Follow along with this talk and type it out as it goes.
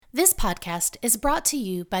podcast is brought to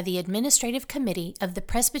you by the Administrative Committee of the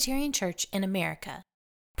Presbyterian Church in America,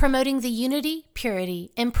 promoting the unity,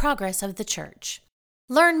 purity, and progress of the Church.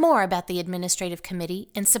 Learn more about the Administrative Committee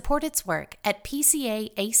and support its work at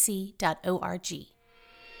pcaac.org.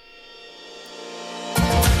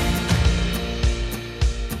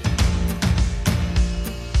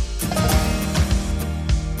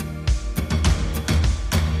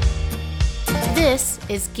 This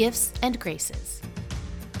is Gifts and Graces.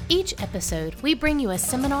 Each episode, we bring you a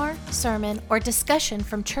seminar, sermon, or discussion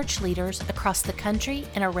from church leaders across the country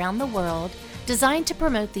and around the world designed to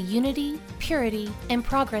promote the unity, purity, and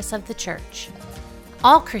progress of the church.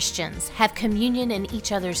 All Christians have communion in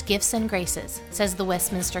each other's gifts and graces, says the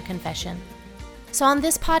Westminster Confession. So on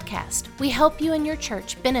this podcast, we help you and your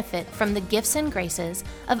church benefit from the gifts and graces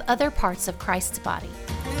of other parts of Christ's body.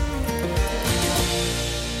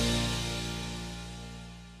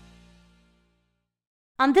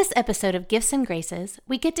 On this episode of Gifts and Graces,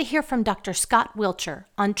 we get to hear from Dr. Scott Wiltshire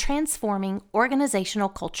on transforming organizational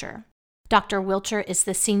culture. Dr. Wiltshire is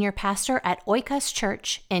the senior pastor at Oikos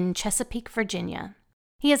Church in Chesapeake, Virginia.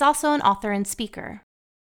 He is also an author and speaker.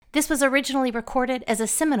 This was originally recorded as a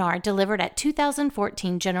seminar delivered at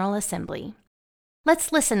 2014 General Assembly.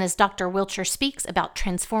 Let's listen as Dr. Wiltshire speaks about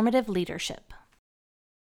transformative leadership.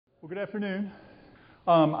 Well, good afternoon.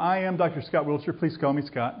 I am Dr. Scott Wiltshire. Please call me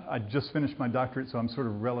Scott. I just finished my doctorate, so I'm sort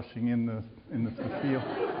of relishing in the field.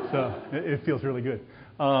 So it feels really good.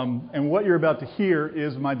 And what you're about to hear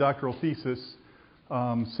is my doctoral thesis,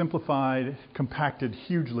 simplified, compacted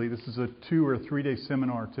hugely. This is a 2 or 3 day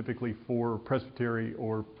seminar typically for presbytery,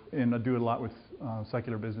 and I do it a lot with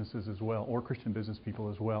secular businesses as well, or Christian business people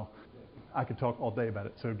as well. I could talk all day about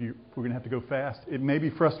it, so we're going to have to go fast. It may be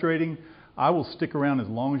frustrating. I will stick around as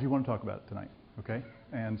long as you want to talk about it tonight. Okay?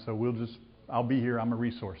 And so I'll be here. I'm a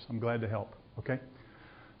resource. I'm glad to help. Okay?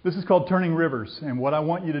 This is called Turning Rivers. And what I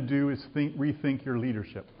want you to do is rethink your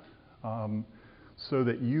leadership so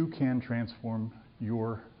that you can transform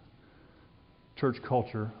your church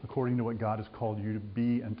culture according to what God has called you to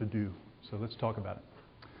be and to do. So let's talk about it.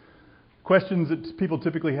 Questions that people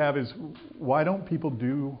typically have is, why don't people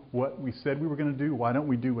do what we said we were going to do? Why don't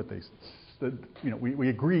we do what they said? We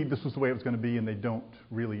agreed this was the way it was going to be, and they don't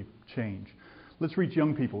really change. Let's reach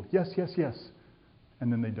young people. Yes, yes, yes.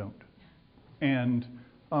 And then they don't. And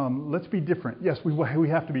let's be different. Yes, we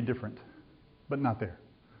have to be different, but not there.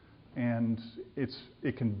 And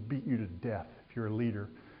it can beat you to death if you're a leader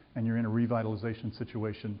and you're in a revitalization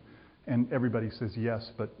situation and everybody says yes,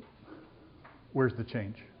 but where's the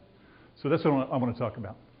change? So that's what I want to talk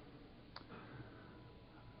about.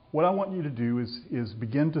 What I want you to do is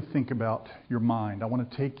begin to think about your mind. I want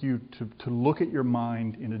to take you to look at your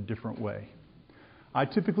mind in a different way. I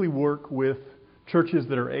typically work with churches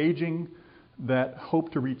that are aging that hope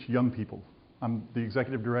to reach young people. I'm the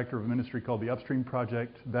executive director of a ministry called the Upstream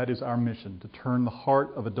Project. That is our mission, to turn the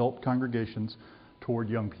heart of adult congregations toward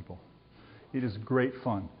young people. It is great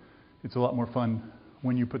fun. It's a lot more fun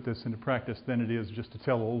when you put this into practice than it is just to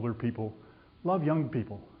tell older people, love young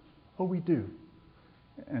people. Oh, we do.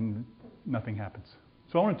 And nothing happens.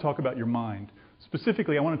 So I want to talk about your mind.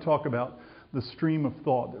 Specifically, I want to talk about the stream of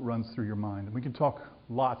thought that runs through your mind. And we can talk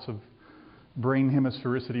lots of brain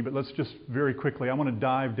hemisphericity, but let's just very quickly, I want to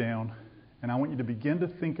dive down and I want you to begin to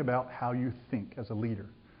think about how you think as a leader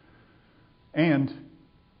and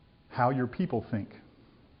how your people think.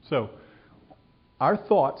 So our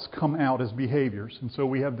thoughts come out as behaviors, and so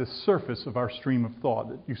we have this surface of our stream of thought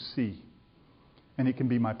that you see. And it can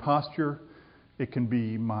be my posture, it can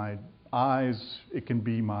be my eyes, it can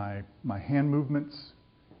be my hand movements,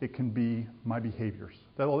 it can be my behaviors.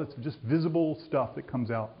 It's just visible stuff that comes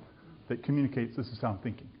out that communicates this is how I'm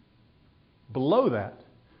thinking. Below that,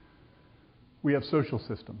 we have social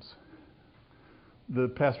systems. The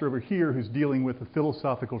pastor over here who's dealing with a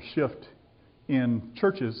philosophical shift in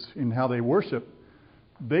churches in how they worship,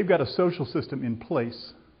 they've got a social system in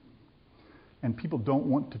place, and people don't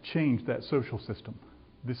want to change that social system.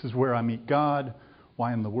 This is where I meet God.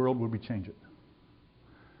 Why in the world would we change it?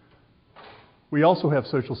 We also have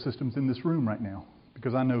social systems in this room right now,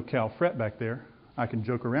 because I know Cal Frett back there. I can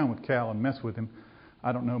joke around with Cal and mess with him.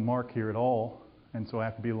 I don't know Mark here at all, and so I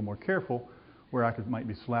have to be a little more careful. Where I might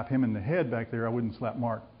slap him in the head back there, I wouldn't slap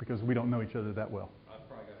Mark, because we don't know each other that well. I've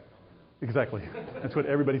probably got it. Exactly. That's what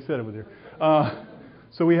everybody said over there.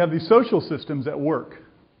 So we have these social systems at work.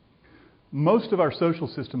 Most of our social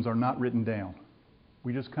systems are not written down.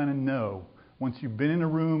 We just kind of know. Once you've been in a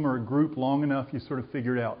room or a group long enough, you sort of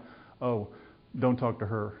figure it out. Oh, don't talk to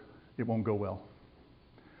her. It won't go well.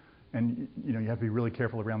 And you have to be really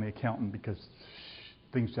careful around the accountant because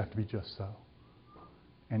things have to be just so.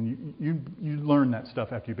 And you learn that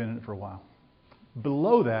stuff after you've been in it for a while.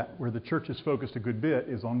 Below that, where the church is focused a good bit,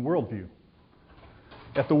 is on worldview.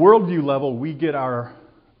 At the worldview level, we get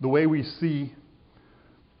the way we see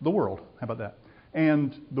the world. How about that?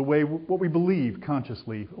 And the way what we believe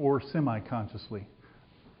consciously or semi-consciously.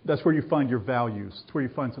 That's where you find your values. It's where you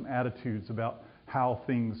find some attitudes about how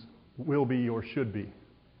things will be or should be.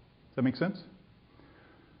 Does that make sense?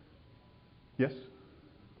 Yes?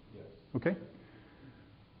 Yes. Okay.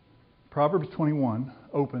 Proverbs 21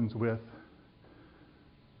 opens with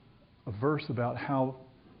a verse about how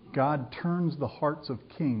God turns the hearts of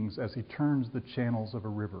kings as he turns the channels of a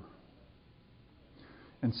river.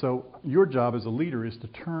 And so your job as a leader is to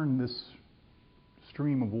turn this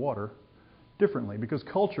stream of water differently, because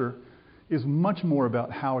culture is much more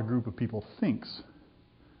about how a group of people thinks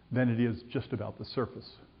than it is just about the surface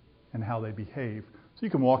and how they behave. So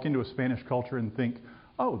you can walk into a Spanish culture and think,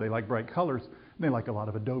 oh, they like bright colors, and they like a lot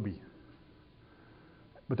of adobe.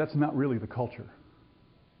 But that's not really the culture.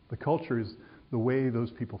 The culture is the way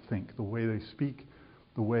those people think, the way they speak,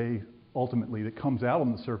 the way ultimately that comes out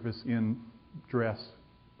on the surface in dress,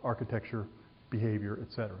 architecture, behavior,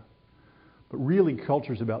 etc. But really,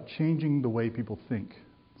 culture is about changing the way people think.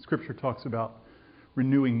 Scripture talks about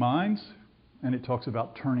renewing minds, and it talks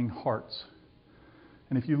about turning hearts.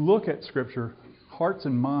 And if you look at Scripture, hearts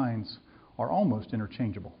and minds are almost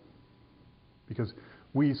interchangeable. Because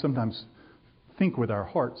we sometimes think with our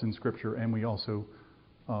hearts in Scripture, and we also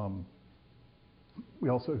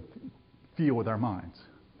feel with our minds.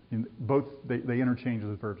 Both, they interchange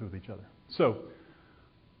the verbs with each other. So,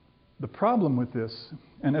 the problem with this,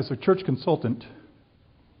 and as a church consultant,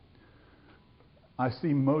 I see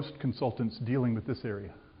most consultants dealing with this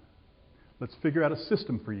area. Let's figure out a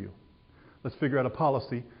system for you. Let's figure out a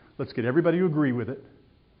policy. Let's get everybody to agree with it,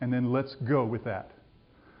 and then let's go with that.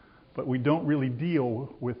 But we don't really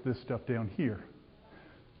deal with this stuff down here.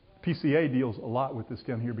 PCA deals a lot with this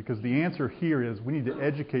down here because the answer here is we need to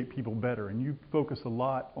educate people better, and you focus a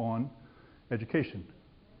lot on education.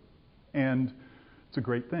 And it's a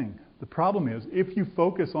great thing. The problem is, if you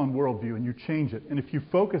focus on worldview and you change it, and if you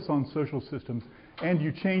focus on social systems and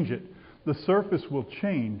you change it, the surface will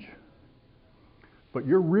change. But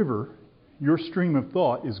your river, your stream of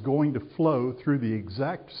thought, is going to flow through the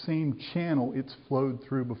exact same channel it's flowed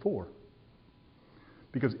through before.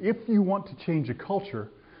 Because if you want to change a culture,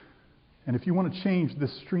 and if you want to change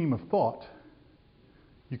this stream of thought,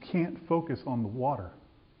 you can't focus on the water.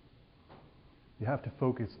 You have to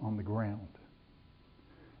focus on the ground.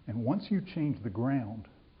 And once you change the ground,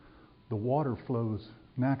 the water flows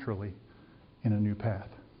naturally in a new path.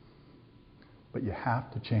 But you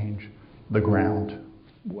have to change the ground.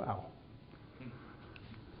 Wow.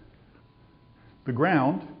 The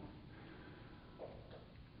ground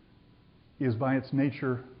is by its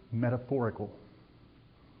nature metaphorical.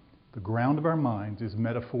 The ground of our minds is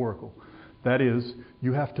metaphorical. That is,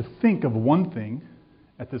 you have to think of one thing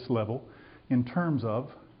at this level in terms of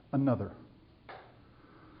another.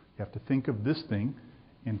 You have to think of this thing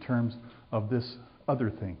in terms of this other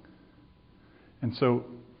thing. And so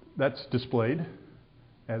that's displayed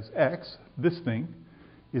as X. This thing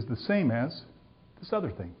is the same as this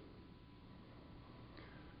other thing.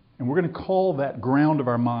 And we're going to call that ground of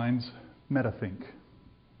our minds metathink.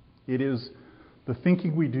 It is the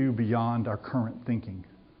thinking we do beyond our current thinking.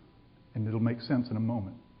 And it'll make sense in a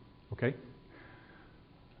moment. Okay?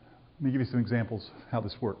 Let me give you some examples of how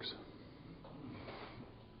this works.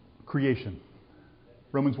 Creation.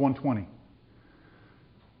 Romans 1:20.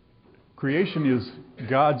 Creation is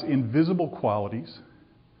God's invisible qualities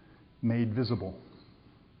made visible.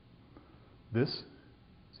 This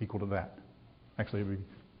is equal to that. Actually,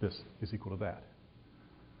 this is equal to that.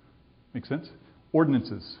 Make sense?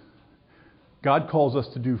 Ordinances. God calls us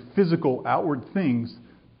to do physical, outward things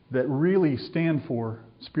that really stand for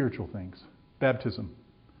spiritual things. Baptism.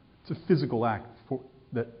 It's a physical act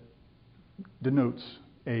that denotes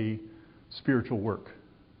a spiritual work.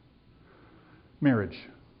 Marriage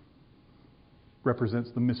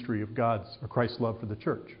represents the mystery of God's or Christ's love for the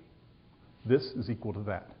church. This is equal to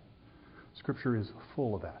that. Scripture is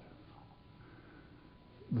full of that.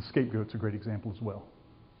 The scapegoat's a great example as well,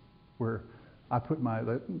 where I put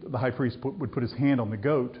the high priest would put his hand on the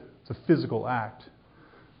goat. It's a physical act.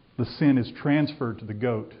 The sin is transferred to the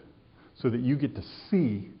goat so that you get to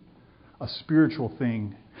see a spiritual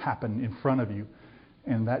thing happen in front of you,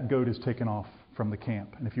 and that goat is taken off from the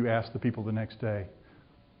camp. And if you ask the people the next day,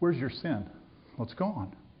 where's your sin? Well, it's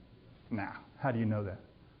gone. Nah, how do you know that?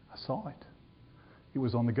 I saw it. It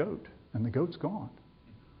was on the goat, and the goat's gone.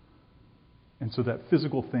 And so that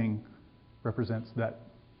physical thing represents that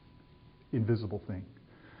invisible thing.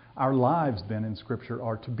 Our lives then in Scripture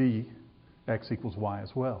are to be X equals Y as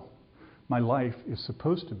well. My life is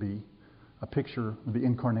supposed to be a picture of the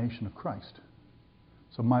incarnation of Christ.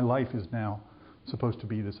 So my life is now supposed to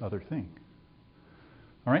be this other thing.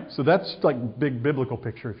 All right, so that's like big biblical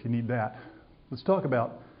picture if you need that. Let's talk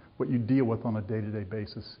about what you deal with on a day-to-day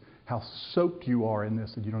basis, how soaked you are in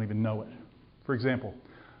this that you don't even know it. For example,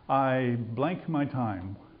 I blank my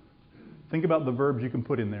time. Think about the verbs you can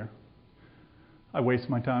put in there. I waste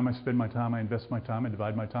my time, I spend my time, I invest my time, I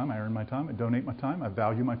divide my time, I earn my time, I donate my time, I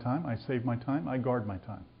value my time, I save my time, I guard my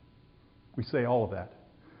time. We say all of that.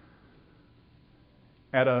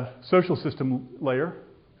 At a social system layer,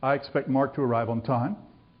 I expect Mark to arrive on time.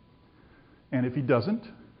 And if he doesn't,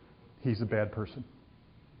 he's a bad person.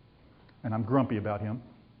 And I'm grumpy about him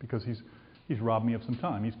because he's robbed me of some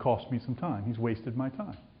time. He's cost me some time. He's wasted my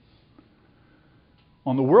time.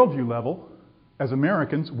 On the worldview level, as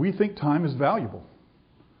Americans, we think time is valuable.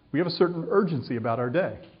 We have a certain urgency about our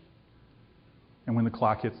day. And when the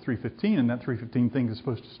clock hits 3:15 and that 3:15 thing is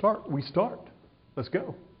supposed to start, we start. Let's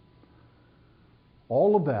go.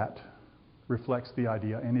 All of that reflects the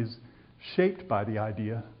idea and is shaped by the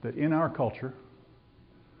idea that in our culture,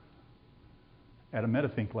 at a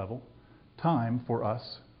metathink level, time for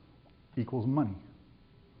us equals money.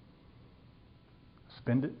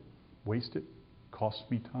 Spend it, waste it, costs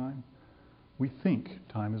me time. We think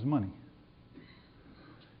time is money.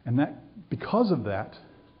 And that, because of that,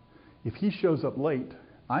 if he shows up late,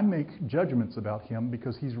 I make judgments about him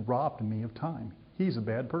because he's robbed me of time. He's a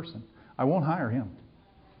bad person. I won't hire him.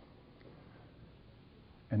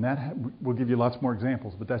 And that we'll give you lots more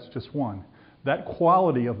examples, but that's just one. That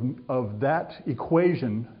quality of that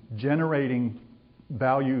equation generating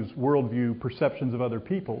values, worldview, perceptions of other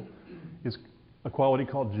people is a quality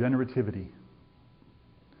called generativity.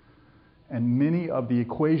 And many of the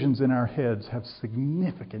equations in our heads have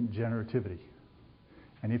significant generativity.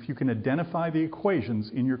 And if you can identify the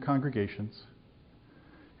equations in your congregations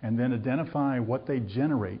and then identify what they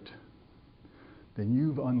generate, then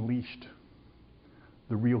you've unleashed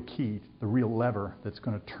the real key, the real lever that's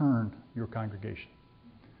going to turn your congregation.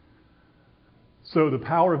 So the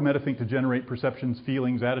power of metathink to generate perceptions,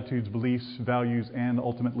 feelings, attitudes, beliefs, values, and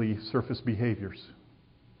ultimately surface behaviors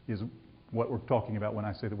is what we're talking about when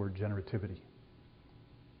I say the word generativity.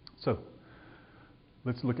 So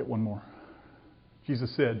let's look at one more.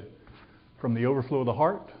 Jesus said, from the overflow of the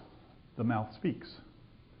heart, the mouth speaks.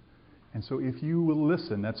 And so if you will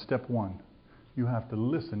listen, that's step one. You have to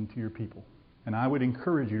listen to your people. And I would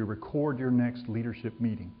encourage you to record your next leadership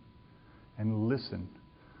meeting and listen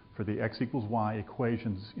for the X equals Y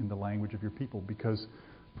equations in the language of your people, because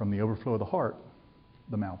from the overflow of the heart,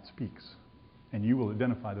 the mouth speaks. And you will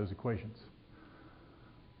identify those equations.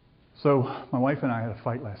 So my wife and I had a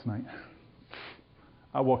fight last night.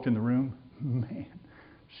 I walked in the room. Man,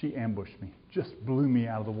 she ambushed me. Just blew me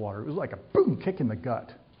out of the water. It was like a boom, kick in the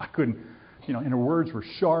gut. I couldn't, and her words were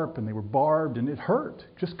sharp and they were barbed and it hurt.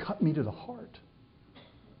 Just cut me to the heart.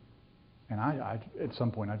 And I at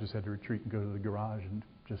some point, I just had to retreat and go to the garage and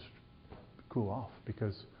just cool off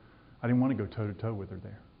because I didn't want to go toe-to-toe with her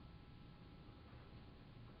there.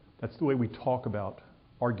 That's the way we talk about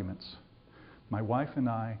arguments. My wife and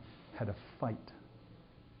I had a fight.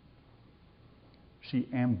 She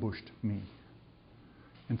ambushed me.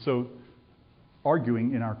 And so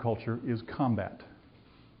arguing in our culture is combat.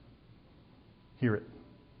 Hear it.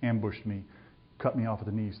 Ambushed me. Cut me off at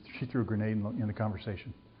the knees. She threw a grenade in the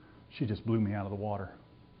conversation. She just blew me out of the water.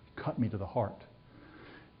 Cut me to the heart.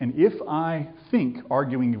 And if I think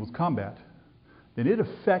arguing equals combat, then it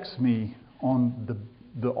affects me on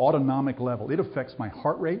the autonomic level. It affects my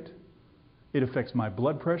heart rate. It affects my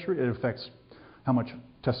blood pressure. It affects how much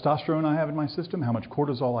testosterone I have in my system, how much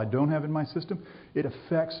cortisol I don't have in my system. It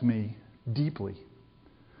affects me deeply.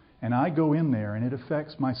 And I go in there and it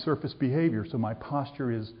affects my surface behavior. So my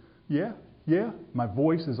posture is, yeah. My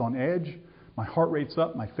voice is on edge. My heart rate's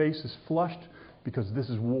up. My face is flushed because this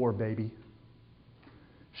is war, baby.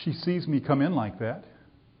 She sees me come in like that.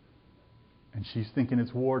 And she's thinking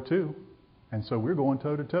it's war too. And so we're going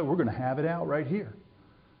toe to toe. We're going to have it out right here.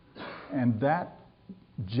 And that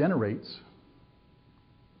generates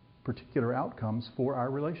particular outcomes for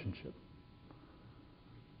our relationship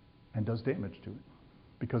and does damage to it.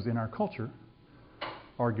 Because in our culture,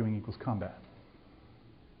 arguing equals combat.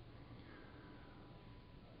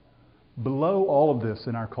 Below all of this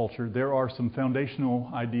in our culture, there are some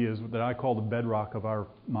foundational ideas that I call the bedrock of our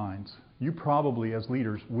minds. You probably, as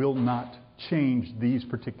leaders, will not change these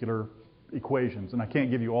particular equations. And I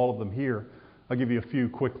can't give you all of them here. I'll give you a few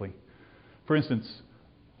quickly. For instance,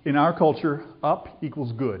 in our culture, up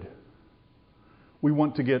equals good. we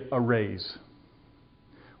want to get a raise.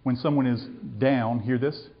 When someone is down, hear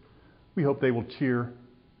this, we hope they will cheer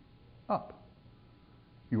up.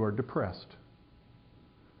 You are depressed.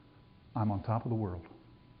 I'm on top of the world.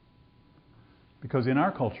 Because in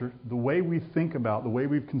our culture, the way we think about, the way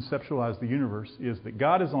we've conceptualized the universe is that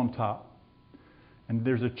God is on top, and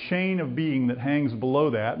there's a chain of being that hangs below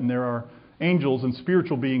that, and there are angels and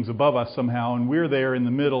spiritual beings above us somehow, and we're there in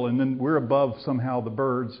the middle, and then we're above somehow the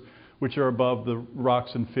birds, which are above the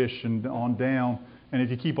rocks and fish and on down. And if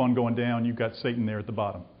you keep on going down, you've got Satan there at the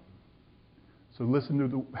bottom. So listen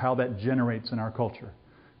to how that generates in our culture.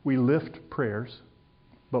 We lift prayers,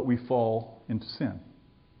 but we fall into sin.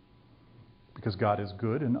 Because God is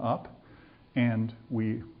good and up, and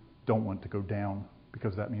we don't want to go down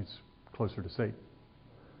because that means closer to Satan.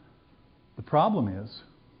 The problem is,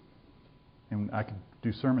 and I could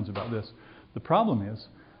do sermons about this, the problem is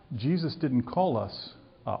Jesus didn't call us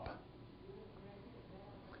up.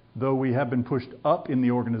 Though we have been pushed up in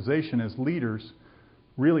the organization as leaders,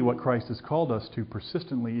 really what Christ has called us to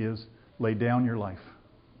persistently is lay down your life.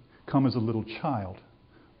 Come as a little child.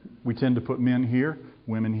 We tend to put men here,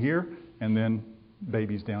 women here, and then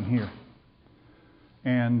babies down here.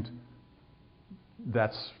 And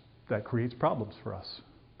that creates problems for us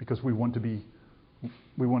because we want to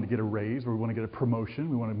get a raise, or we want to get a promotion,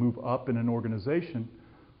 we want to move up in an organization,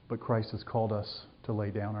 but Christ has called us to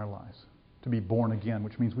lay down our lives, to be born again,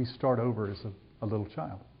 which means we start over as a little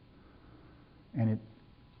child. And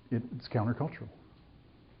it's countercultural.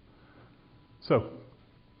 So,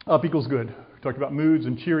 up equals good. We talked about moods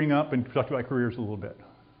and cheering up, and we talked about careers a little bit.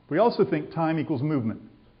 We also think time equals movement.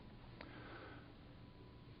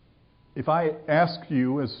 If I ask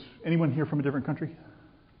you, is anyone here from a different country?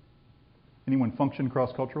 Anyone function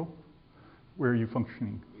cross-cultural? Where are you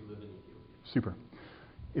functioning? We live in Ethiopia. Super.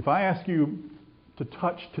 If I ask you to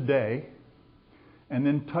touch today and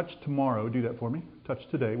then touch tomorrow, do that for me. Touch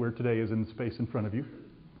today, where today is in the space in front of you.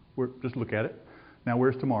 Just look at it. Now,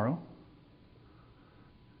 where's tomorrow?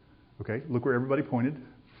 Okay, look where everybody pointed.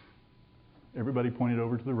 Everybody pointed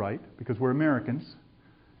over to the right because we're Americans.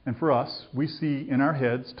 And for us, we see in our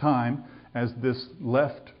heads time as this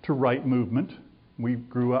left to right movement. I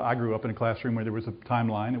grew up in a classroom where there was a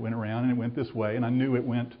timeline. It went around and it went this way, and I knew it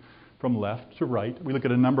went from left to right. We look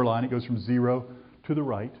at a number line, it goes from 0 to the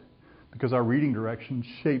right because our reading direction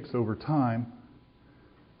shapes over time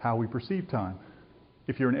how we perceive time.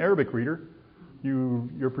 If you're an Arabic reader,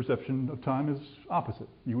 your perception of time is opposite.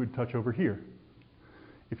 You would touch over here.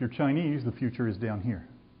 If you're Chinese, the future is down here.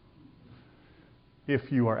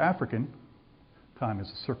 If you are African, time is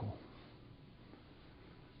a circle.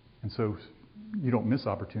 And so you don't miss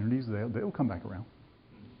opportunities. They'll come back around.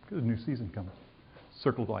 Because a new season comes.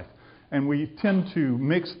 Circle of life. And we tend to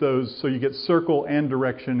mix those so you get circle and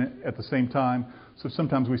direction at the same time. So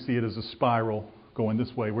sometimes we see it as a spiral going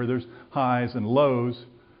this way where there's highs and lows,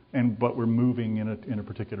 but we're moving in a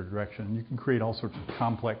particular direction. You can create all sorts of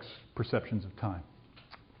complex perceptions of time.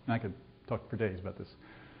 And I could talk for days about this.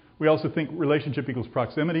 We also think relationship equals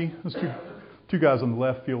proximity. Those two guys on the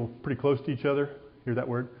left feel pretty close to each other. Hear that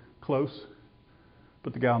word? Close.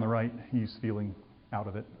 But the guy on the right, he's feeling out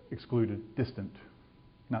of it, excluded, distant,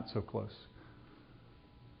 not so close.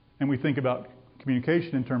 And we think about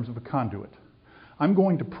communication in terms of a conduit. I'm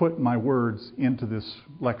going to put my words into this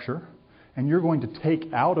lecture, and you're going to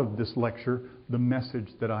take out of this lecture the message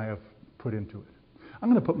that I have put into it. I'm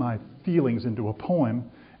going to put my feelings into a poem,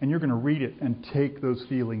 and you're going to read it and take those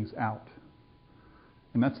feelings out.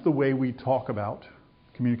 And that's the way we talk about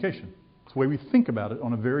communication. It's the way we think about it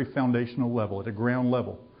on a very foundational level, at a ground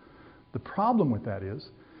level. The problem with that is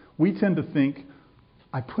we tend to think,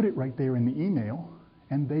 I put it right there in the email,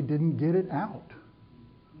 and they didn't get it out.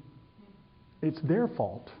 It's their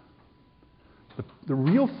fault. The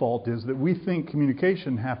real fault is that we think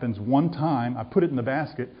communication happens one time, I put it in the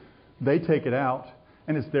basket, they take it out,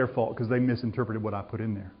 and it's their fault because they misinterpreted what I put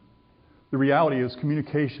in there. The reality is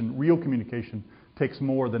communication, real communication, takes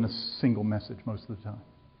more than a single message most of the time.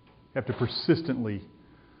 You have to persistently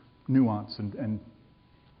nuance and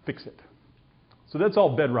fix it. So that's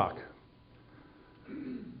all bedrock.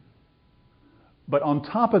 But on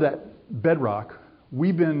top of that bedrock,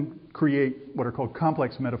 we then create what are called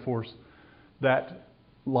complex metaphors that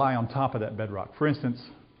lie on top of that bedrock. For instance,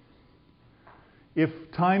 if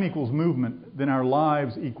time equals movement, then our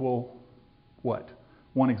lives equal what?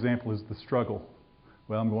 One example is the struggle.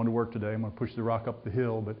 Well, I'm going to work today. I'm going to push the rock up the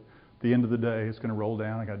hill, but at the end of the day, it's going to roll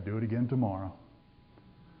down. I got to do it again tomorrow.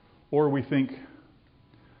 Or we think,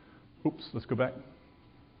 oops, let's go back,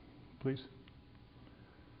 please.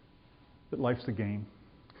 That life's a game.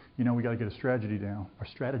 You know, we got to get our strategy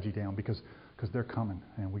down because because they're coming,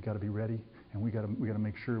 and we got to be ready, and we got to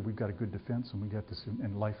make sure we've got a good defense, and we got this,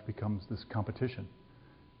 and life becomes this competition.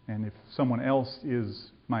 And if someone else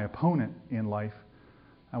is my opponent in life,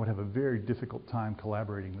 I would have a very difficult time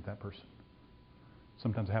collaborating with that person.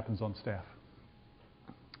 Sometimes it happens on staff.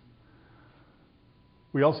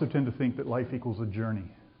 We also tend to think that life equals a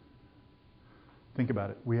journey. Think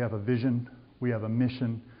about it. We have a vision, we have a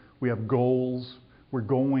mission, we have goals, we're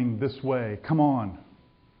going this way. Come on.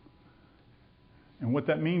 And what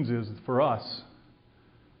that means is, for us,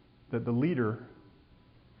 that the leader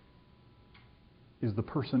is the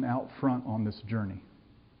person out front on this journey.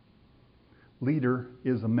 Leader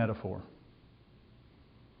is a metaphor.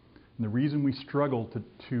 And the reason we struggle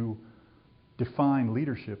to define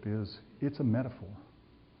leadership is it's a metaphor.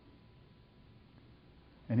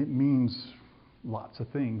 And it means lots of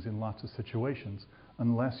things in lots of situations,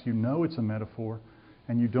 unless you know it's a metaphor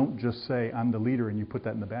and you don't just say, I'm the leader, and you put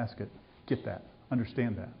that in the basket. Get that.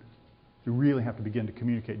 Understand that. You really have to begin to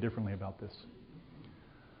communicate differently about this.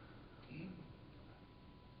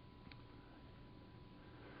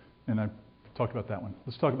 And I talked about that one.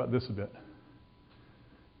 Let's talk about this a bit.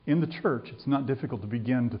 In the church, it's not difficult to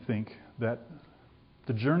begin to think that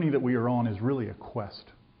the journey that we are on is really a quest,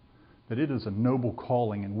 that it is a noble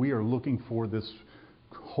calling, and we are looking for this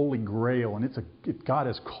holy grail, and God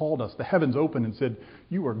has called us. The heavens opened and said,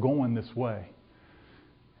 you are going this way.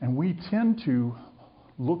 And we tend to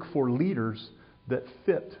look for leaders that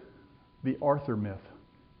fit the Arthur myth.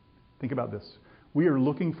 Think about this. We are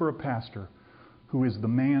looking for a pastor who is the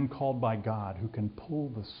man called by God, who can pull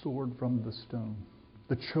the sword from the stone,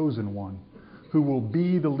 the chosen one, who will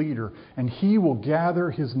be the leader. And he will gather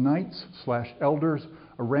his knights/elders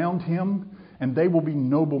around him, and they will be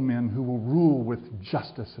noblemen who will rule with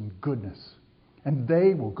justice and goodness. And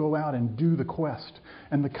they will go out and do the quest.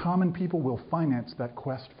 And the common people will finance that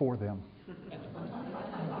quest for them.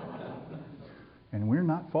 And we're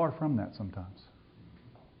not far from that sometimes.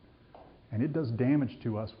 And it does damage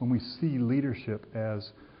to us when we see leadership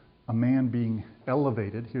as a man being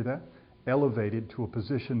elevated, hear that? Elevated to a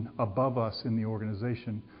position above us in the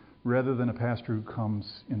organization, rather than a pastor who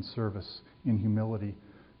comes in service, in humility,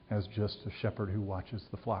 as just a shepherd who watches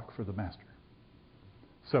the flock for the master.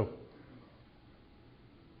 So,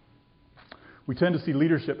 we tend to see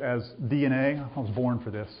leadership as DNA. I was born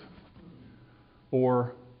for this.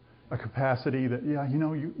 Or a capacity that,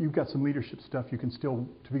 you've got some leadership stuff you can still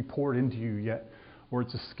to be poured into you yet. Or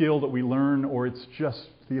it's a skill that we learn, or it's just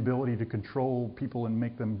the ability to control people and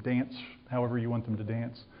make them dance however you want them to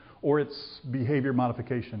dance. Or it's behavior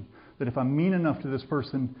modification. That if I'm mean enough to this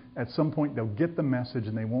person, at some point they'll get the message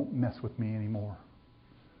and they won't mess with me anymore.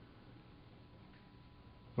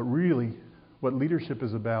 But really, what leadership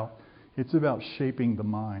is about, it's about shaping the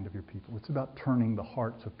mind of your people. It's about turning the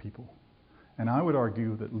hearts of people. And I would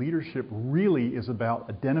argue that leadership really is about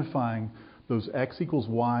identifying those X equals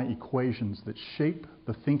Y equations that shape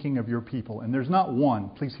the thinking of your people. And there's not one,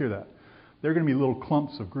 please hear that. There are going to be little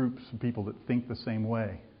clumps of groups of people that think the same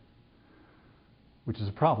way, which is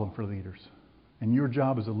a problem for leaders. And your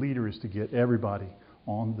job as a leader is to get everybody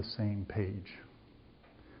on the same page,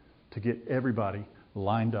 to get everybody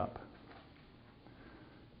lined up.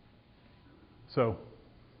 So,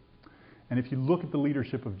 and if you look at the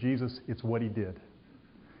leadership of Jesus, it's what he did.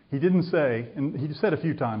 He didn't say, and he said a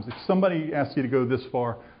few times, if somebody asks you to go this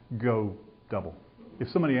far, go double. If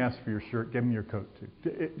somebody asks for your shirt, give them your coat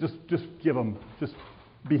too. Just give them, just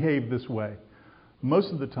behave this way.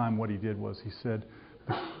 Most of the time what he did was he said,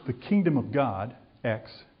 the kingdom of God, X,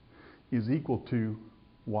 is equal to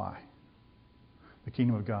Y. The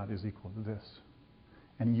kingdom of God is equal to this.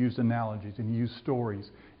 And he used analogies, and he used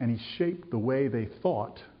stories, and he shaped the way they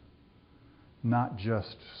thought, not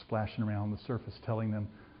just splashing around the surface telling them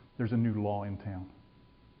there's a new law in town.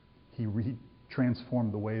 He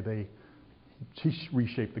transformed the way he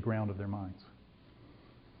reshaped the ground of their minds.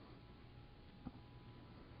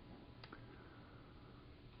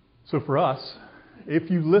 So for us,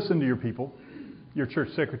 if you listen to your people, your church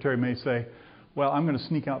secretary may say, well, I'm going to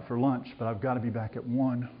sneak out for lunch, but I've got to be back at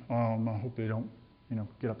 1. I hope they don't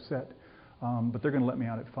get upset. But they're going to let me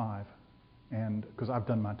out at 5, and because I've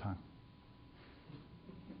done my time.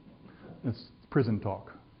 It's prison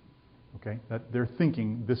talk. Okay, that they're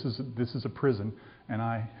thinking this is a prison, and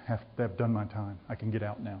I have done my time. I can get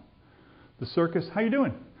out now. The circus, how you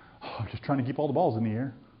doing? Oh, I'm just trying to keep all the balls in the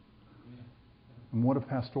air. And what a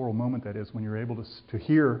pastoral moment that is when you're able to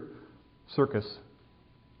hear circus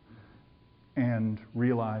and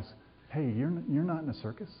realize, hey, you're not in a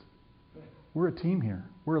circus. We're a team here.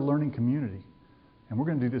 We're a learning community. And we're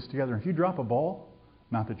going to do this together. If you drop a ball,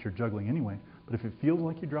 not that you're juggling anyway, but if it feels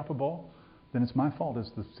like you drop a ball, then it's my fault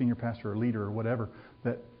as the senior pastor or leader or whatever,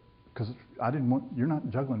 that because you're not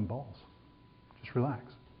juggling balls. Just relax.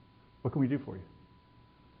 What can we do for you?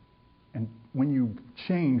 And when you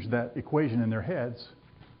change that equation in their heads,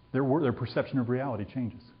 their perception of reality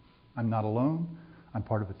changes. I'm not alone. I'm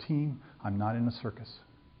part of a team. I'm not in a circus.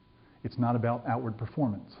 It's not about outward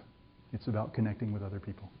performance. It's about connecting with other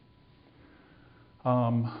people.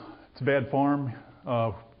 It's a bad farm.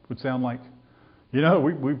 Would sound like,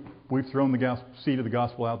 we've thrown the seed of the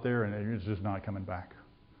gospel out there and it's just not coming back.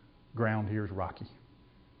 Ground here is rocky.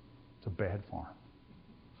 It's a bad farm.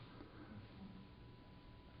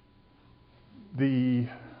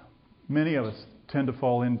 Many of us tend to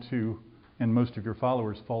fall into, and most of your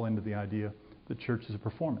followers fall into the idea that church is a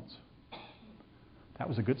performance. That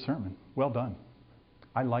was a good sermon. Well done.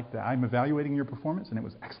 I like that. I'm evaluating your performance, and it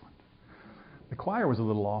was excellent. The choir was a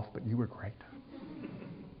little off, but you were great.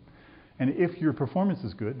 And if your performance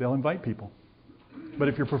is good, they'll invite people. But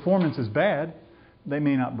if your performance is bad, they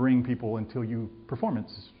may not bring people until your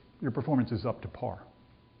performance is up to par.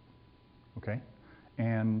 Okay?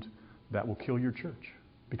 And that will kill your church.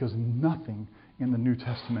 Because nothing in the New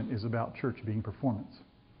Testament is about church being performance.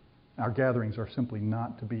 Our gatherings are simply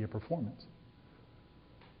not to be a performance.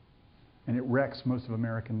 And it wrecks most of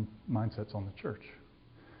American mindsets on the church.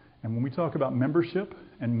 And when we talk about membership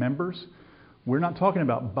and members, we're not talking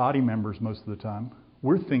about body members most of the time.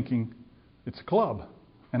 We're thinking it's a club.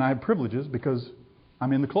 And I have privileges because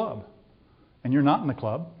I'm in the club. And you're not in the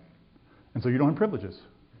club. And so you don't have privileges.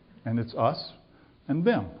 And it's us and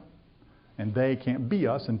them. And they can't be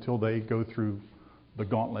us until they go through the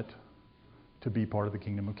gauntlet to be part of the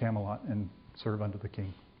kingdom of Camelot and serve under the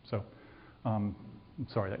king. So, I'm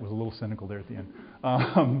sorry, that was a little cynical there at the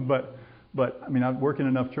end. But I mean, I've worked in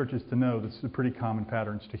enough churches to know this is pretty common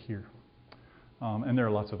patterns to hear. And there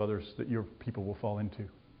are lots of others that your people will fall into.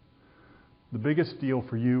 The biggest deal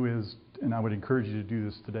for you is, and I would encourage you to do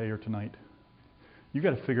this today or tonight, you've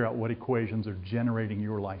got to figure out what equations are generating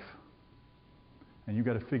your life. And you've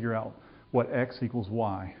got to figure out what X equals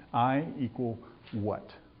Y. I equal what?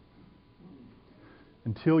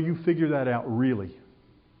 Until you figure that out really,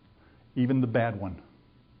 even the bad one,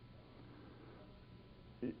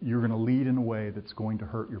 you're going to lead in a way that's going to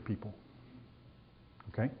hurt your people.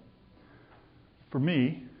 Okay? For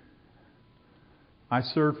me, I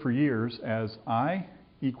served for years as I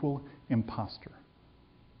equal imposter.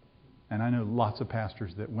 And I know lots of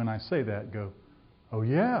pastors that when I say that go, oh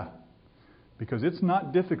yeah. Because it's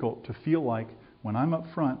not difficult to feel like when I'm up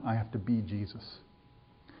front, I have to be Jesus.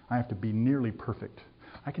 I have to be nearly perfect.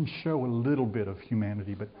 I can show a little bit of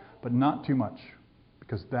humanity, but not too much.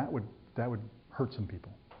 Because that would hurt some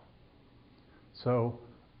people. So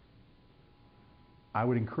I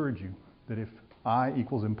would encourage you that if I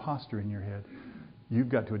equals imposter in your head, you've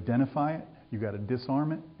got to identify it, you've got to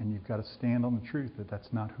disarm it, and you've got to stand on the truth that that's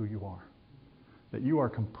not who you are. That you are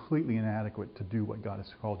completely inadequate to do what God has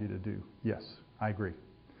called you to do. Yes, I agree.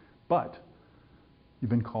 But you've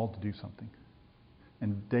been called to do something.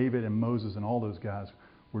 And David and Moses and all those guys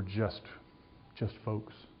were just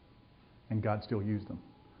folks. And God still used them.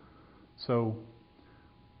 So,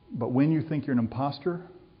 but when you think you're an imposter,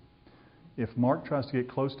 if Mark tries to get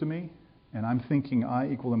close to me and I'm thinking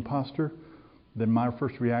I equal imposter, then my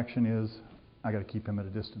first reaction is I got to keep him at a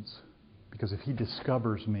distance. Because if he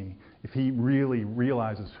discovers me, if he really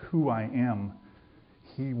realizes who I am,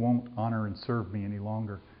 he won't honor and serve me any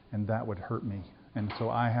longer, and that would hurt me. And so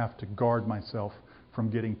I have to guard myself from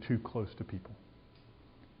getting too close to people.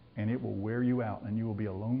 And it will wear you out, and you will be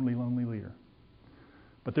a lonely, lonely leader.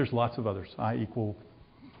 But there's lots of others. I equal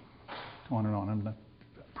on and on. I'm going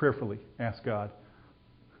to prayerfully ask God,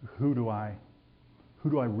 who do I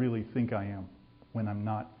really think I am when I'm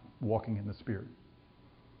not walking in the Spirit?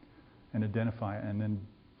 And identify it, and then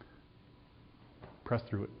press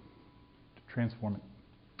through it, transform it,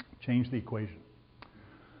 change the equation.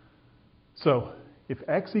 So, if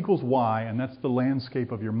X equals Y, and that's the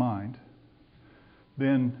landscape of your mind,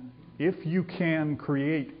 then if you can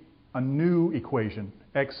create a new equation,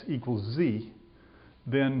 X equals Z,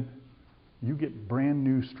 then you get brand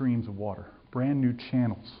new streams of water, brand new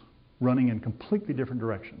channels running in completely different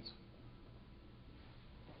directions.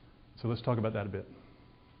 So let's talk about that a bit.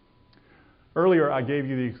 Earlier, I gave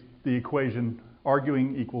you the equation,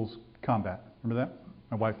 arguing equals combat. Remember that?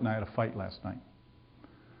 My wife and I had a fight last night.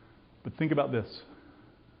 But think about this.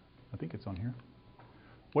 I think it's on here.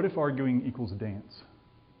 What if arguing equals dance?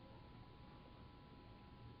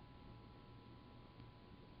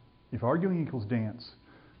 If arguing equals dance,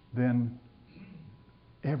 then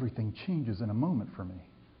everything changes in a moment for me.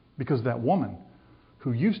 Because that woman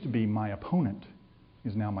who used to be my opponent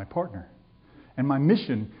is now my partner. And my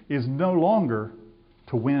mission is no longer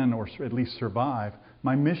to win or at least survive.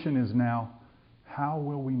 My mission is now, how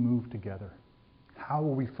will we move together? How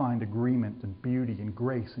will we find agreement and beauty and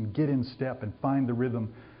grace and get in step and find the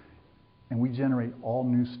rhythm? And we generate all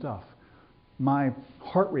new stuff. My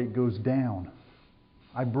heart rate goes down.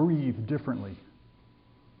 I breathe differently.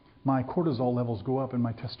 My cortisol levels go up and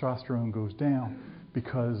my testosterone goes down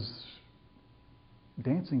because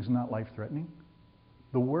dancing's not life-threatening.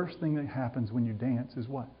 The worst thing that happens when you dance is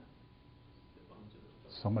what?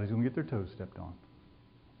 Somebody's going to get their toes stepped on.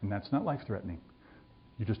 And that's not life-threatening.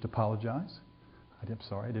 You just apologize. I'm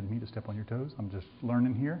sorry, I didn't mean to step on your toes. I'm just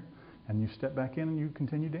learning here. And you step back in and you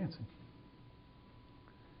continue dancing.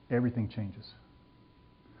 Everything changes.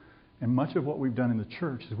 And much of what we've done in the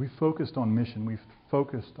church is we've focused on mission. We've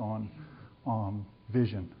focused on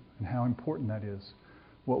vision and how important that is.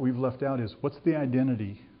 What we've left out is, what's the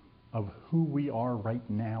identity of who we are right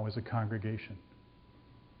now as a congregation?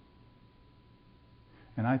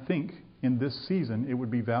 And I think in this season it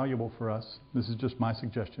would be valuable for us. This is just my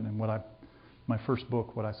suggestion and my first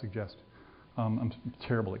book, what I suggest. I'm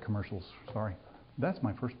terrible at commercials, sorry. That's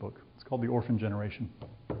my first book. It's called The Orphan Generation.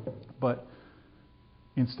 But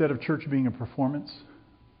instead of church being a performance,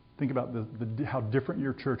 think about how different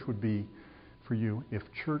your church would be for you if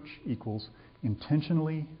church equals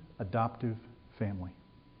intentionally adoptive family.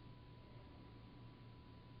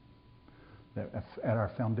 That at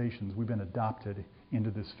our foundations, we've been adopted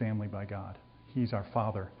into this family by God. He's our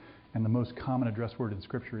Father. And the most common address word in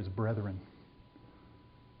Scripture is brethren.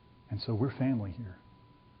 And so we're family here.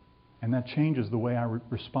 And that changes the way I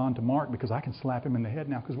respond to Mark, because I can slap him in the head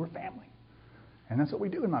now because we're family. And that's what we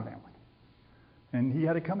do in my family. And he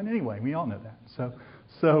had it coming anyway. We all know that.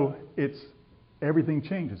 So it's everything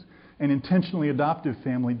changes. An intentionally adoptive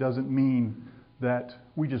family doesn't mean that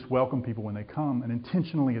we just welcome people when they come. An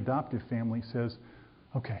intentionally adoptive family says,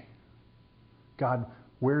 okay, God,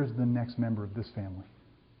 where's the next member of this family?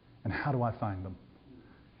 And how do I find them?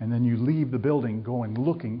 And then you leave the building going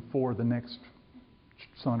looking for the next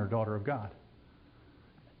son or daughter of God.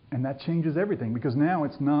 And that changes everything, because now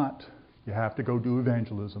it's not, you have to go do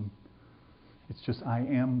evangelism. It's just, I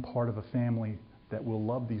am part of a family that will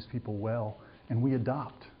love these people well, and we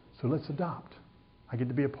adopt. So let's adopt. I get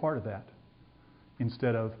to be a part of that.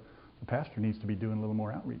 Instead of, the pastor needs to be doing a little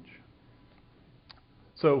more outreach.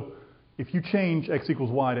 So if you change X equals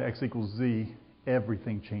Y to X equals Z,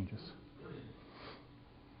 everything changes.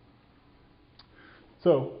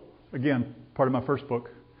 So, again, part of my first book,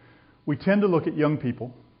 we tend to look at young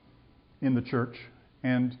people in the church,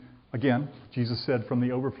 and again, Jesus said, from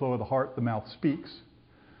the overflow of the heart, the mouth speaks.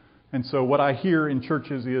 And so what I hear in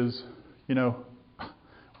churches is,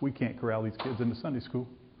 we can't corral these kids into Sunday school.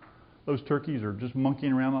 Those turkeys are just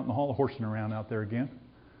monkeying around out in the hall, horsing around out there again.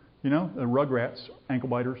 The rugrats, ankle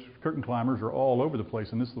biters, curtain climbers are all over the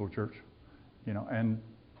place in this little church. And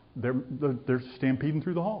they're stampeding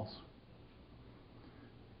through the halls.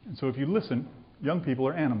 And so if you listen, young people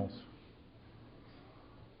are animals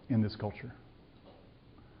in this culture.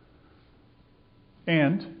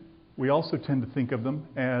 And we also tend to think of them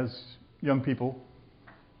as young people.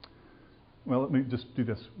 Well, let me just do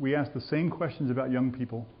this. We ask the same questions about young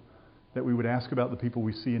people that we would ask about the people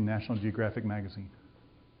we see in National Geographic magazine.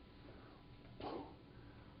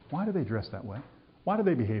 Why do they dress that way? Why do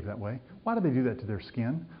they behave that way? Why do they do that to their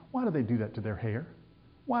skin? Why do they do that to their hair?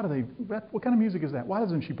 What kind of music is that? Why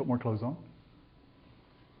doesn't she put more clothes on?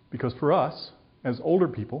 Because for us, as older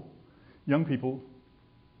people, young people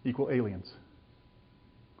equal aliens.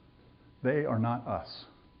 They are not us.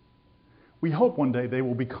 We hope one day they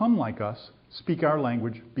will become like us, speak our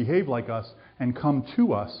language, behave like us, and come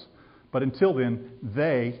to us. But until then,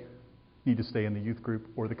 they need to stay in the youth group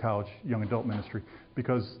or the college young adult ministry,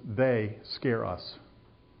 because they scare us,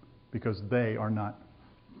 because they are not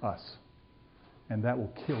us. And that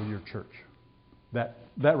will kill your church. That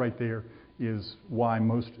right there is why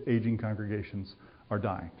most aging congregations are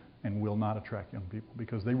dying and will not attract young people,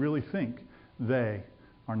 because they really think they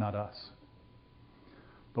are not us.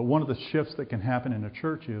 But one of the shifts that can happen in a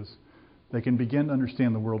church is they can begin to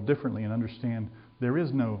understand the world differently and understand there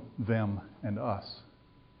is no them and us.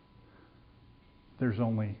 There's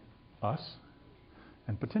only us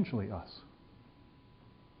and potentially us.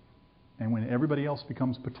 And when everybody else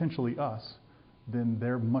becomes potentially us, then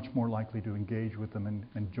they're much more likely to engage with them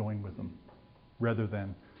and join with them, rather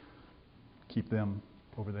than keep them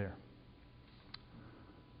over there.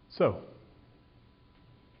 So,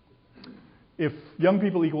 if young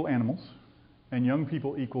people equal animals, and young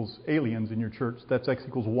people equals aliens in your church, that's X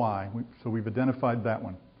equals Y. So we've identified that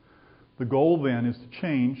one. The goal then is to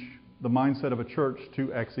change the mindset of a church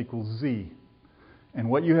to X equals Z. And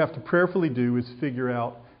what you have to prayerfully do is figure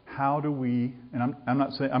out how do we, and I'm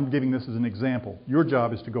not saying, I'm giving this as an example. Your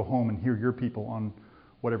job is to go home and hear your people on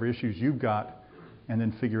whatever issues you've got and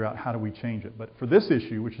then figure out how do we change it. But for this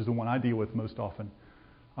issue, which is the one I deal with most often,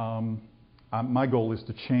 my goal is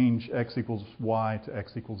to change X equals Y to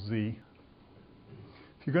X equals Z.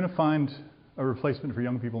 If you're going to find a replacement for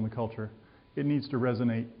young people in the culture, it needs to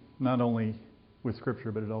resonate not only with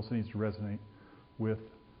Scripture, but it also needs to resonate with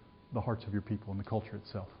the hearts of your people and the culture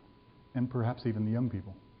itself, and perhaps even the young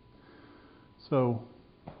people. So,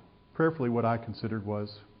 prayerfully, what I considered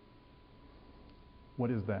was,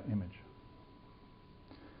 what is that image?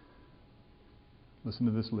 Listen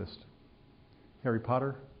to this list. Harry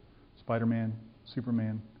Potter, Spider-Man,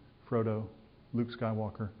 Superman, Frodo, Luke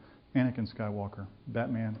Skywalker, Anakin Skywalker,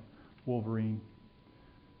 Batman, Wolverine,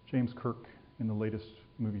 James Kirk in the latest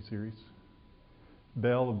movie series,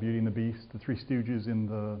 Belle of Beauty and the Beast, the Three Stooges in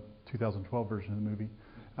the 2012 version of the movie,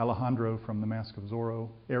 Alejandro from The Mask of Zorro,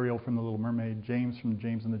 Ariel from The Little Mermaid, James from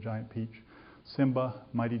James and the Giant Peach, Simba,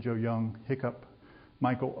 Mighty Joe Young, Hiccup,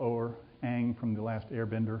 Michael Oher, Aang from The Last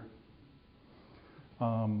Airbender.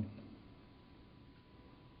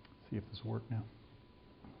 See if this will work now.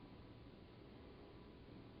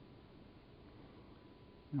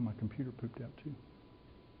 Now my computer pooped out too.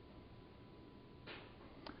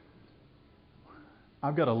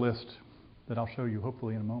 I've got a list that I'll show you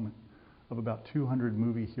hopefully in a moment of about 200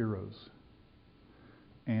 movie heroes.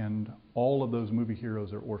 And all of those movie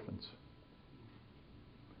heroes are orphans.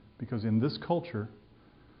 Because in this culture,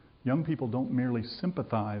 young people don't merely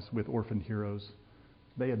sympathize with orphan heroes,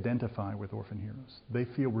 they identify with orphan heroes. They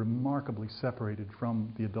feel remarkably separated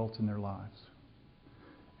from the adults in their lives.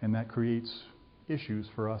 And that creates issues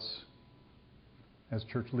for us as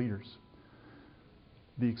church leaders.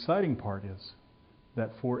 The exciting part is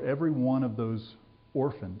that for every one of those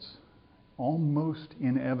orphans, almost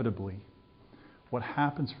inevitably, what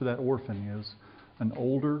happens for that orphan is an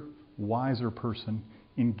older, wiser person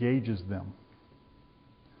engages them.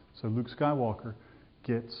 So Luke Skywalker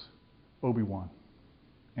gets Obi-Wan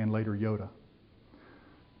and later Yoda.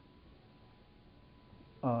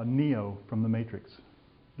 Neo from The Matrix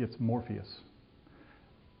gets Morpheus.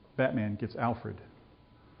 Batman gets Alfred.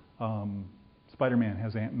 Spider-Man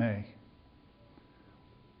has Aunt May.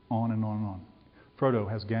 On and on and on. Frodo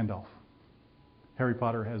has Gandalf. Harry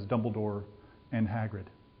Potter has Dumbledore and Hagrid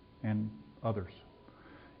and others.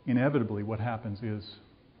 Inevitably, what happens is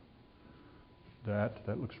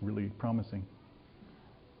that looks really promising.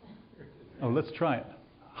 Oh, let's try it.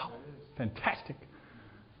 Oh, fantastic.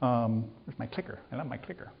 Where's my clicker? I love my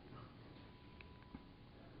clicker.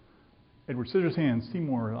 Edward Scissorhands,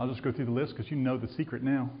 Seymour. I'll just go through the list because you know the secret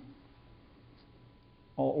now.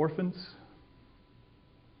 All orphans.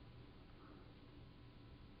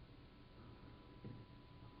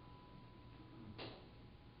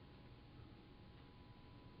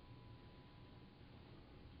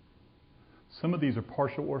 Some of these are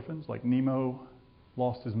partial orphans, like Nemo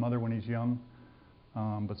lost his mother when he's young,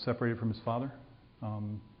 but separated from his father.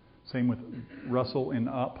 Same with Russell in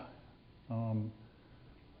Up.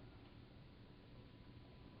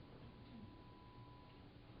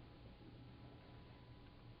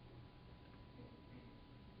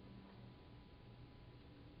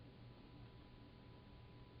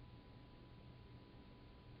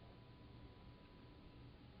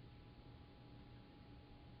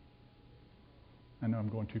 I know I'm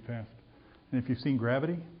going too fast. And if you've seen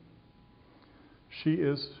Gravity, she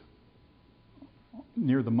is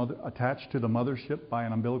near the mother, attached to the mothership by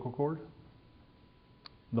an umbilical cord.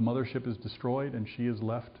 The mothership is destroyed and she is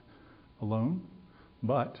left alone.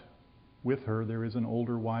 But with her, there is an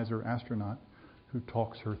older, wiser astronaut who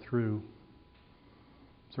talks her through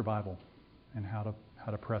survival and how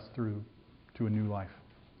to press through to a new life.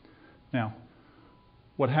 Now,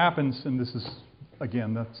 what happens, and this is,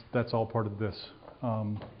 again, that's all part of this.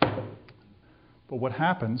 But what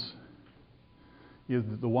happens is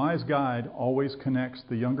that the wise guide always connects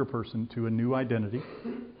the younger person to a new identity.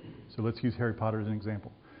 So let's use Harry Potter as an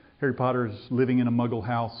example. Harry Potter is living in a muggle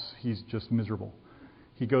house. He's just miserable.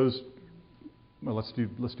 He goes, well, let's do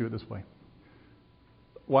it this way.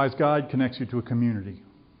 Wise guide connects you to a community.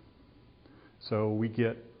 So we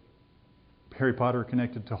get Harry Potter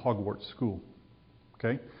connected to Hogwarts School.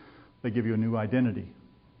 Okay? They give you a new identity.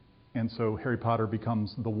 And so Harry Potter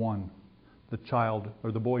becomes the one, the child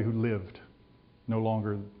or the boy who lived, no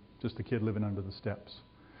longer just a kid living under the steps.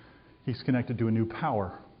 He's connected to a new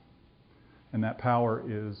power, and that power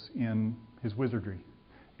is in his wizardry.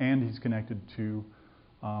 And he's connected to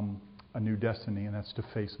a new destiny, and that's to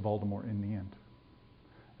face Voldemort in the end.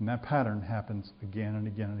 And that pattern happens again and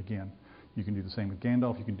again and again. You can do the same with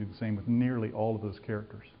Gandalf. You can do the same with nearly all of those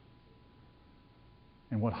characters.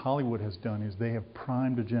 And what Hollywood has done is they have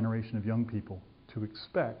primed a generation of young people to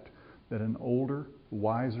expect that an older,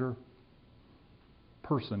 wiser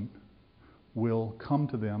person will come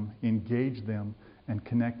to them, engage them, and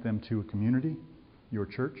connect them to a community, your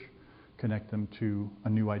church, connect them to a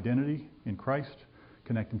new identity in Christ,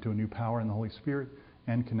 connect them to a new power in the Holy Spirit,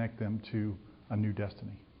 and connect them to a new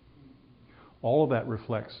destiny. All of that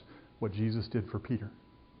reflects what Jesus did for Peter,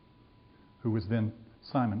 who was then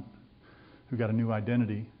Simon, who got a new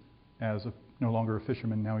identity as no longer a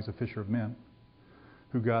fisherman, now he's a fisher of men,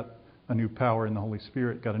 who got a new power in the Holy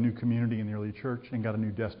Spirit, got a new community in the early church, and got a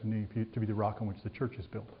new destiny to be the rock on which the church is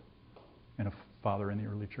built, and a father in the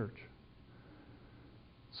early church.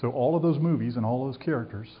 So all of those movies and all those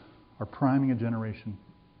characters are priming a generation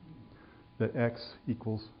that X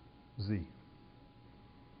equals Z.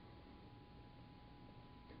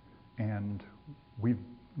 And we've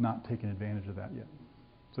not taken advantage of that yet.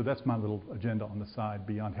 So that's my little agenda on the side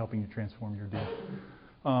beyond helping you transform your deal.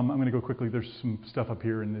 I'm going to go quickly. There's some stuff up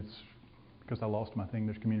here, and it's because I lost my thing.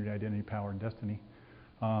 There's community, identity, power, and destiny.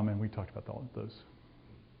 And we talked about all of those.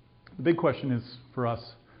 The big question is for us,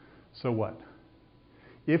 so what?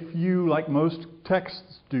 If you, like most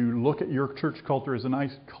texts do, look at your church culture as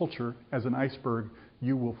an iceberg,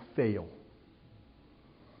 you will fail.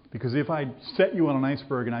 Because if I set you on an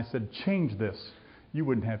iceberg and I said, change this, you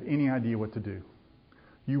wouldn't have any idea what to do.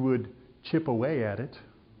 You would chip away at it.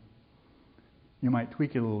 You might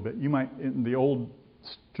tweak it a little bit. You might, in the old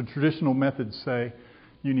traditional methods, say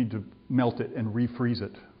you need to melt it and refreeze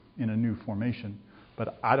it in a new formation.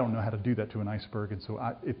 But I don't know how to do that to an iceberg, and so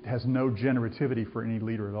it has no generativity for any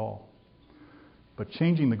leader at all. But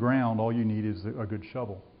changing the ground, all you need is a good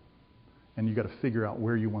shovel. And you've got to figure out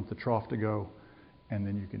where you want the trough to go, and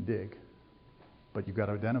then you can dig. But you've got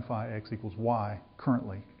to identify X equals Y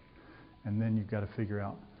currently, and then you've got to figure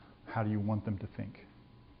out how do you want them to think.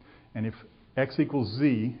 And if X equals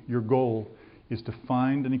Z, your goal is to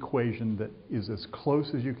find an equation that is as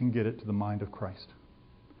close as you can get it to the mind of Christ.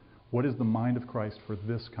 What is the mind of Christ for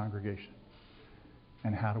this congregation?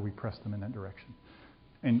 And how do we press them in that direction?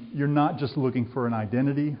 And you're not just looking for an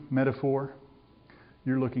identity metaphor.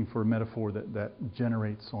 You're looking for a metaphor that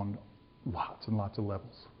generates on lots and lots of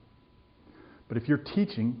levels. But if you're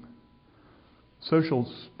teaching social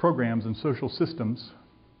programs and social systems,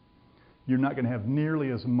 you're not going to have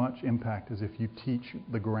nearly as much impact as if you teach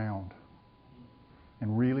the ground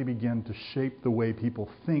and really begin to shape the way people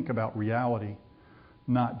think about reality,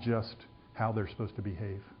 not just how they're supposed to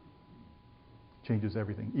behave. Changes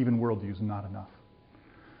everything. Even worldview is not enough.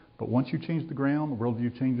 But once you change the ground, the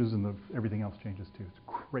worldview changes and everything else changes too. It's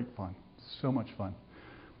great fun. So much fun.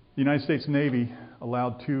 The United States Navy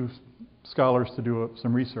allowed 2 scholars to do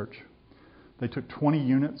some research. They took 20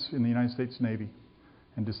 units in the United States Navy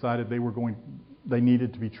and decided they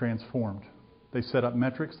needed to be transformed. They set up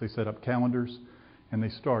metrics, they set up calendars, and they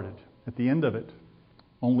started. At the end of it,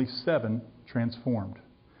 only 7 transformed,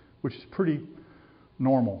 which is pretty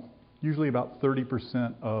normal. Usually about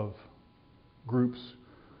 30% of groups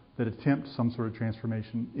that attempt some sort of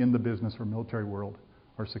transformation in the business or military world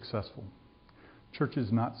are successful. Church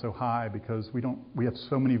is not so high because we have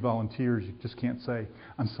so many volunteers, you just can't say,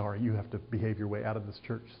 I'm sorry, you have to behave your way out of this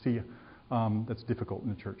church. See ya. That's difficult in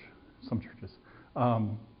the church, some churches.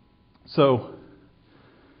 So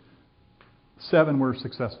 7 were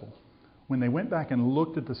successful. When they went back and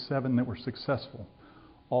looked at the 7 that were successful,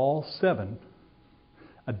 all 7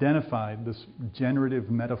 identified this generative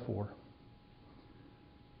metaphor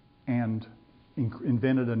and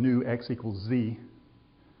invented a new X equals Z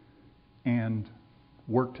and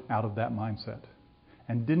worked out of that mindset.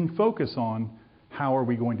 And didn't focus on how are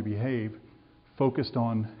we going to behave, focused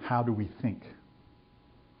on how do we think.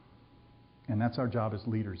 And that's our job as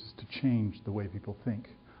leaders, is to change the way people think.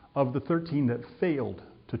 Of the 13 that failed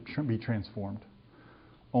to be transformed,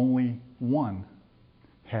 only 1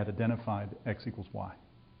 had identified X equals Y.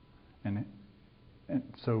 And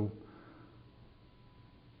so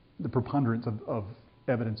the preponderance of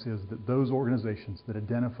evidence is that those organizations that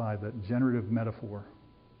identify that generative metaphor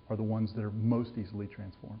are the ones that are most easily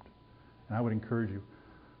transformed. And I would encourage you,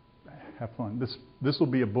 have fun. This will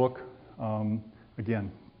be a book.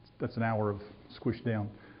 Again, that's an hour of squished down.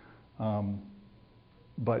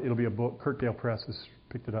 But it'll be a book. Kirkdale Press has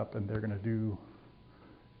picked it up, and they're going to do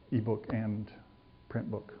ebook and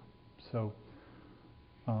print book. So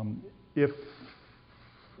if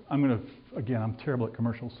I'm going to, again, I'm terrible at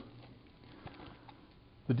commercials.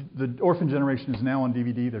 The Orphan Generation is now on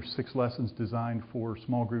DVD. There's 6 lessons designed for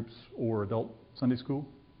small groups or adult Sunday school.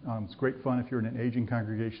 It's great fun if you're in an aging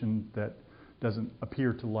congregation that doesn't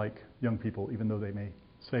appear to like young people, even though they may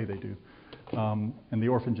say they do. And the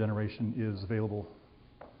Orphan Generation is available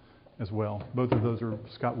as well. Both of those are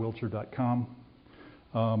scottwilcher.com.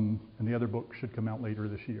 And the other book should come out later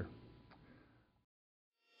this year.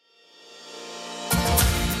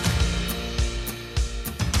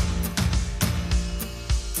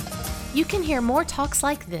 You can hear more talks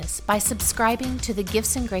like this by subscribing to the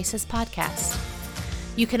Gifts and Graces podcast.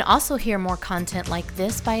 You can also hear more content like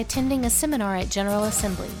this by attending a seminar at General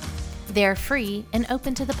Assembly. They are free and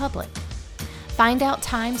open to the public. Find out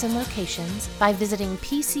times and locations by visiting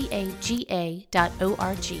pcaga.org.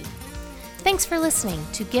 Thanks for listening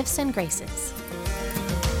to Gifts and Graces.